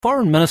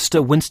Foreign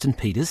Minister Winston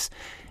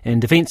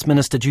and Defence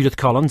Minister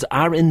Judith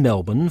are in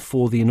Melbourne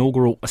for the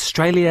inaugural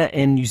Australia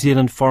and New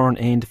Zealand Foreign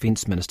and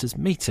Defence Ministers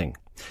meeting.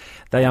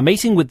 They are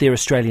meeting with their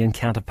Australian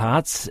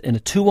counterparts in a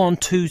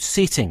two-on-two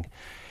setting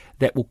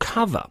that will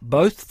cover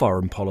both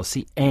foreign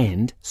policy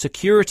and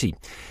security.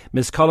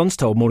 Ms Collins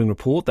told Morning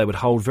Report they would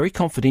hold very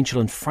confidential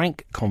and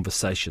frank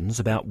conversations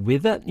about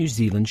whether New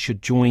Zealand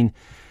should join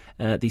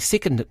the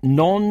second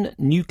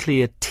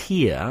non-nuclear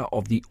tier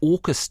of the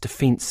AUKUS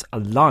Defence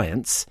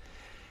Alliance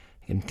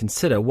and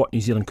consider what New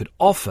Zealand could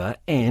offer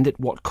and at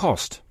what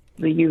cost.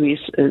 The US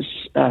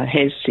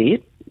has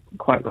said,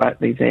 quite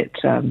rightly,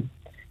 that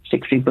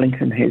Secretary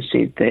Blinken has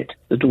said that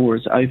the door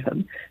is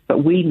open,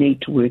 but we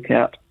need to work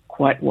out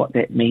quite what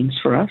that means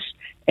for us,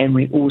 and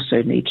we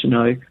also need to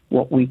know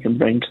what we can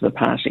bring to the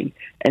party,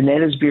 and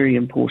that is very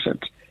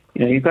important.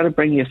 You know, you've got to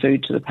bring your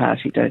food to the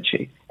party, don't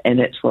you? And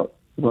that's what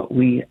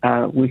we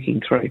are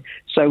working through.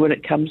 So when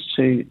it comes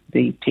to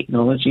the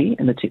technology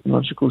and the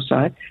technological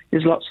side,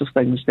 there's lots of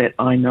things that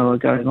I know are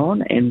going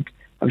on, and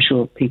I'm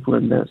sure people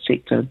in the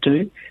sector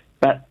do,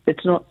 but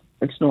it's not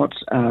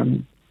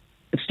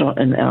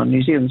in our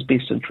New Zealand's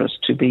best interest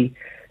to be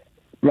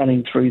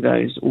running through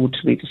those or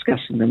to be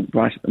discussing them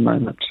right at the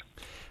moment.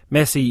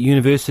 Massey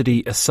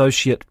University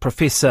Associate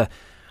Professor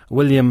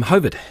William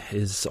Hovard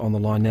is on the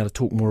line now to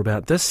talk more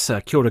about this.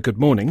 Kia ora, good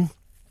morning.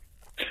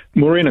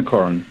 Morena,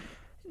 Corin.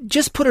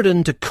 Just put it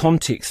into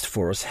context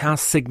for us how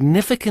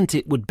significant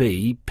it would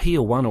be,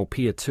 Pier 1 or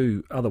Pier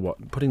 2, otherwise,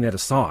 putting that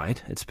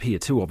aside, it's Pier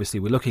 2 obviously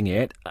we're looking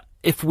at,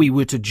 if we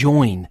were to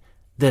join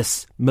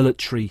this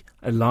military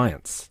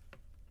alliance.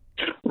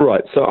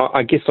 Right, so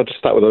I guess I'll just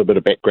start with a little bit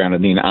of background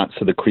and then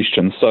answer the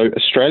question. So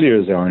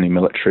Australia is our only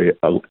military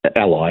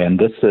ally, and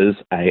this is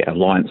an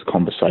alliance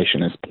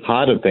conversation. As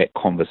part of that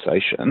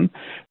conversation,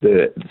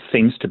 there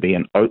seems to be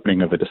an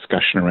opening of a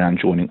discussion around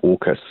joining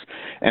AUKUS.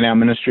 And our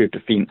Ministry of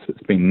Defence,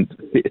 it's been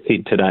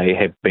said today,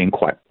 have been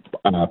quite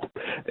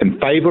in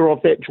favour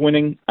of that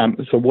joining.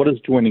 So what does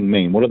joining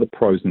mean? What are the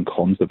pros and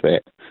cons of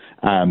that?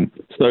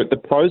 So the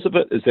pros of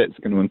it is that it's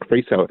going to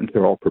increase our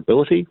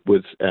interoperability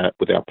with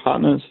our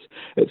partners.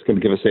 It's going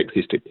to give us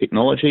access to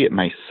technology. It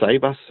may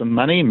save us some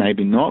money,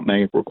 maybe not,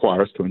 may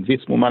require us to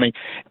invest more money.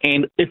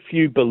 And if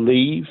you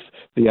believe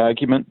the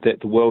argument that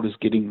the world is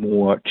getting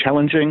more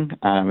challenging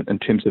in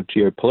terms of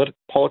geopolitics,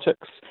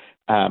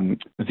 then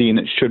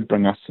it should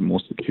bring us some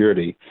more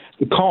security.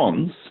 The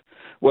cons,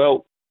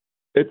 well,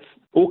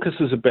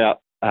 AUKUS is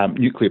about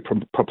nuclear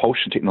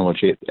propulsion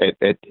technology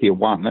at Tier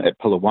 1, at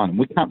Pillar 1.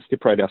 We can't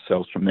separate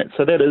ourselves from that.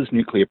 So that is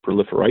nuclear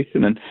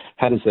proliferation, and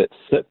how does that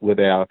sit with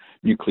our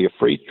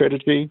nuclear-free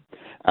strategy?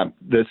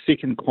 The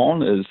second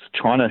con is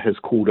China has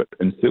called it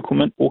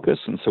encirclement AUKUS,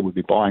 and so we'll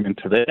be buying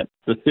into that.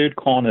 The third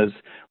con is,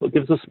 well, it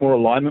gives us more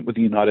alignment with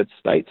the United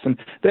States, and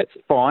that's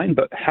fine,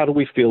 but how do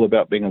we feel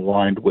about being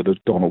aligned with a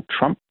Donald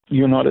Trump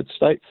United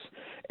States?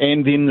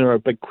 And then there are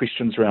big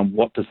questions around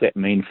what does that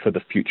mean for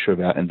the future of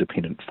our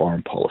independent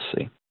foreign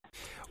policy.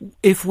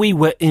 If we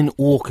were in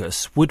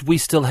AUKUS, would we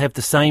still have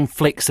the same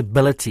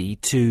flexibility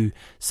to,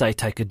 say,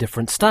 take a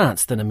different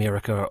stance than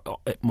America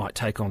it might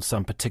take on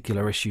some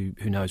particular issue,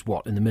 who knows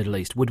what, in the Middle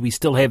East? Would we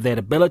still have that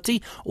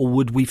ability, or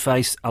would we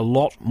face a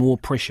lot more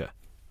pressure?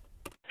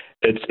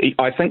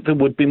 I think there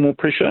would be more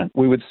pressure.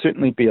 We would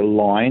certainly be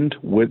aligned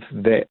with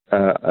that,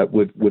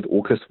 with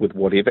AUKUS, with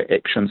whatever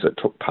actions it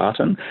took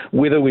part in.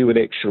 Whether we would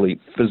actually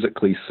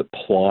physically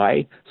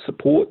supply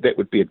support, that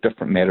would be a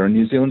different matter. And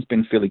New Zealand's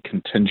been fairly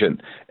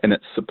contingent in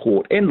its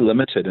support and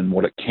limited in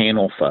what it can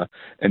offer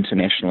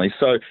internationally.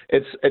 So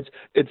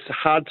it's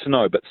hard to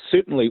know, but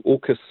certainly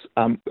AUKUS,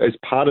 as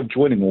part of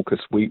joining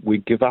AUKUS,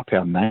 we give up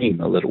our name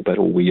a little bit,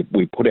 or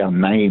we put our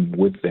name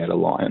with that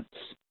alliance.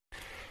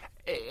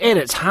 At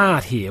its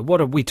heart here,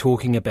 what are we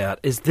talking about?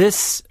 Is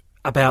this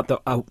about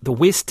the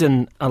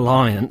Western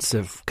alliance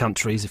of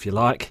countries, if you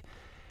like,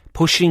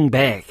 pushing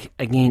back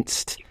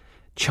against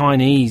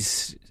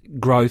Chinese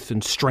growth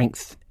and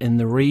strength in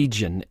the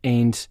region?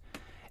 And,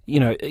 you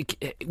know,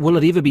 will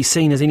it ever be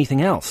seen as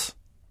anything else?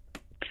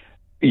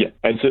 Yeah,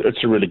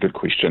 it's a really good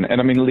question. And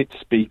I mean,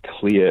 let's be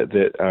clear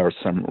that there are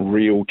some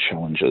real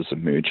challenges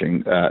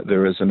emerging.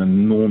 There is an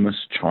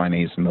enormous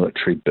Chinese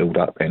military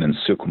build-up and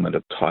encirclement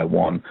of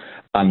Taiwan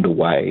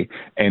underway,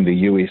 and the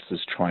US is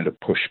trying to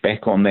push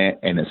back on that.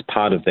 And as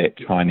part of that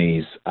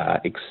Chinese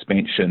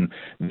expansion,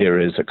 there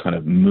is a kind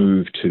of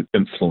move to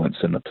influence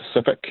in the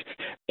Pacific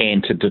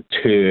and to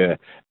deter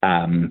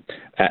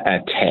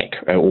attack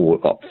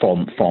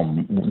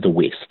from the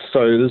West. So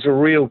there's a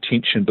real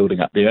tension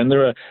building up there, and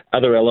there are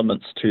other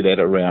elements to that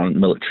around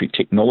military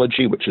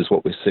technology, which is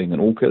what we're seeing in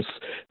AUKUS,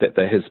 that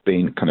there has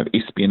been kind of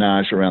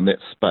espionage around that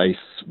space.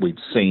 We've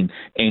seen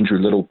Andrew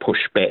Little push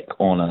back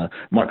on a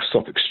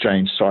Microsoft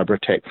Exchange cyber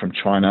attack from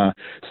China.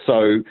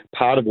 So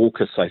part of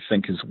AUKUS, I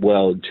think, as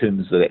well, in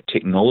terms of that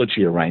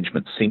technology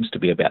arrangement, seems to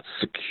be about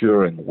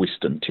securing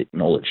Western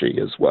technology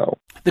as well.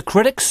 The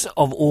critics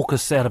of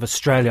AUKUS out of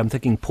Australia, I'm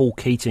thinking Paul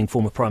Keating,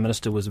 former Prime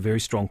Minister, was a very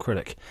strong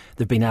critic.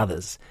 There have been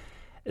others.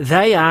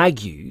 They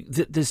argue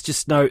that there's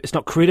just it's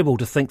not credible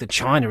to think that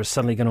China is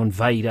suddenly going to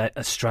invade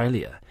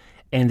Australia.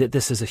 and that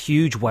this is a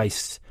huge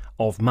waste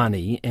of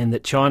money, and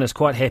that China's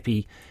quite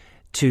happy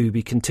to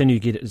continue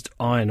to get its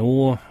iron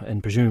ore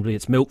and presumably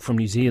its milk from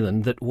New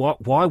Zealand, that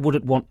why would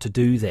it want to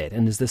do that?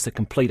 And is this a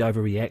complete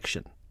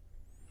overreaction?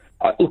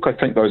 Look, I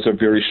think those are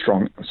very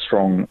strong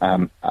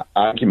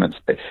arguments.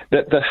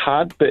 The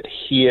hard bit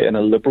here in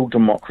a liberal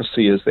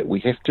democracy is that we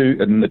have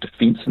to, in the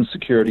defence and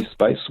security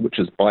space, which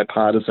is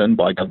bipartisan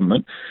by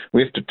government,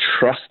 we have to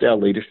trust our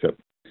leadership.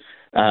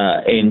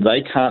 And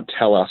they can't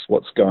tell us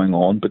what's going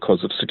on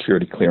because of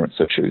security clearance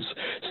issues.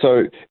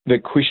 So the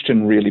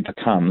question really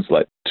becomes,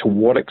 to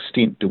what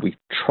extent do we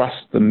trust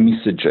the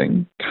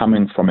messaging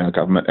coming from our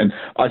government? And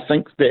I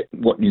think that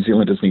what New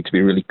Zealanders need to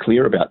be really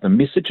clear about, the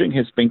messaging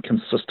has been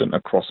consistent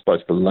across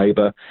both the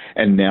Labour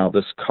and now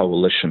this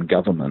coalition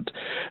government.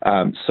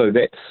 So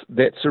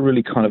that's a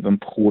really kind of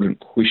important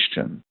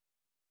question.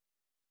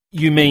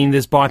 You mean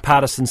there's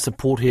bipartisan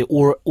support here,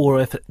 or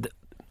if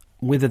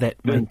whether that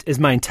is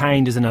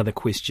maintained is another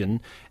question,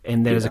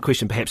 and that is a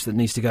question perhaps that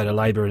needs to go to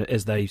Labour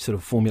as they sort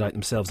of formulate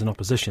themselves in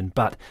opposition.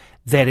 But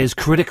that is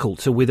critical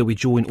to whether we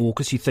join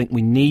AUKUS. You think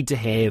we need to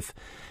have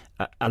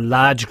a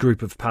large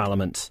group of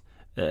Parliament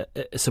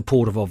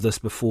supportive of this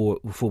before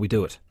we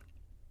do it?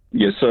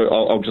 Yeah, so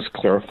I'll just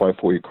clarify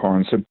for you,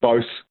 Corin. So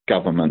both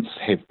governments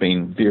have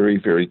been very,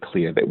 very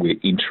clear that we're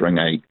entering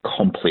a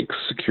complex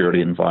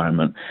security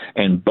environment,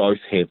 and both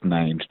have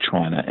named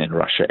China and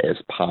Russia as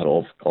part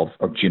of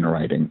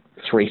generating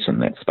threat in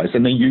that space,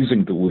 and they're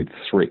using the word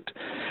threat.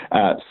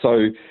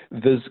 So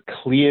there's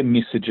clear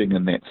messaging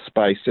in that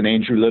space, and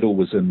Andrew Little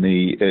was at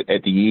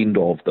the end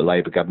of the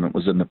Labour government,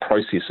 was in the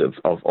process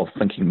of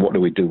thinking, what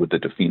do we do with the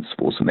Defence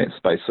Force in that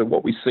space? So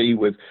what we see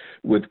with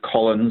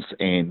Collins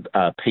and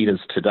Peters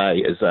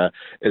today is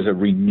a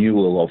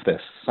renewal of the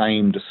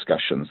same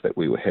discussions that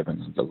we were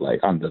having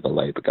under the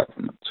Labour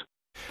government.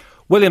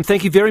 William,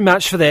 thank you very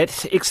much for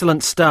that.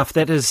 Excellent stuff.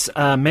 That is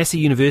Massey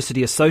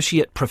University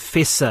Associate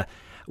Professor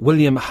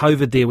William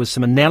Hovard there with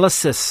some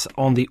analysis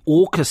on the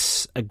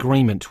AUKUS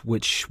agreement,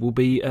 which will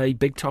be a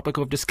big topic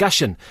of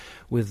discussion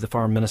with the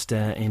Foreign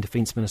Minister and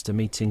Defence Minister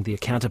meeting their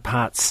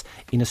counterparts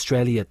in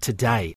Australia today.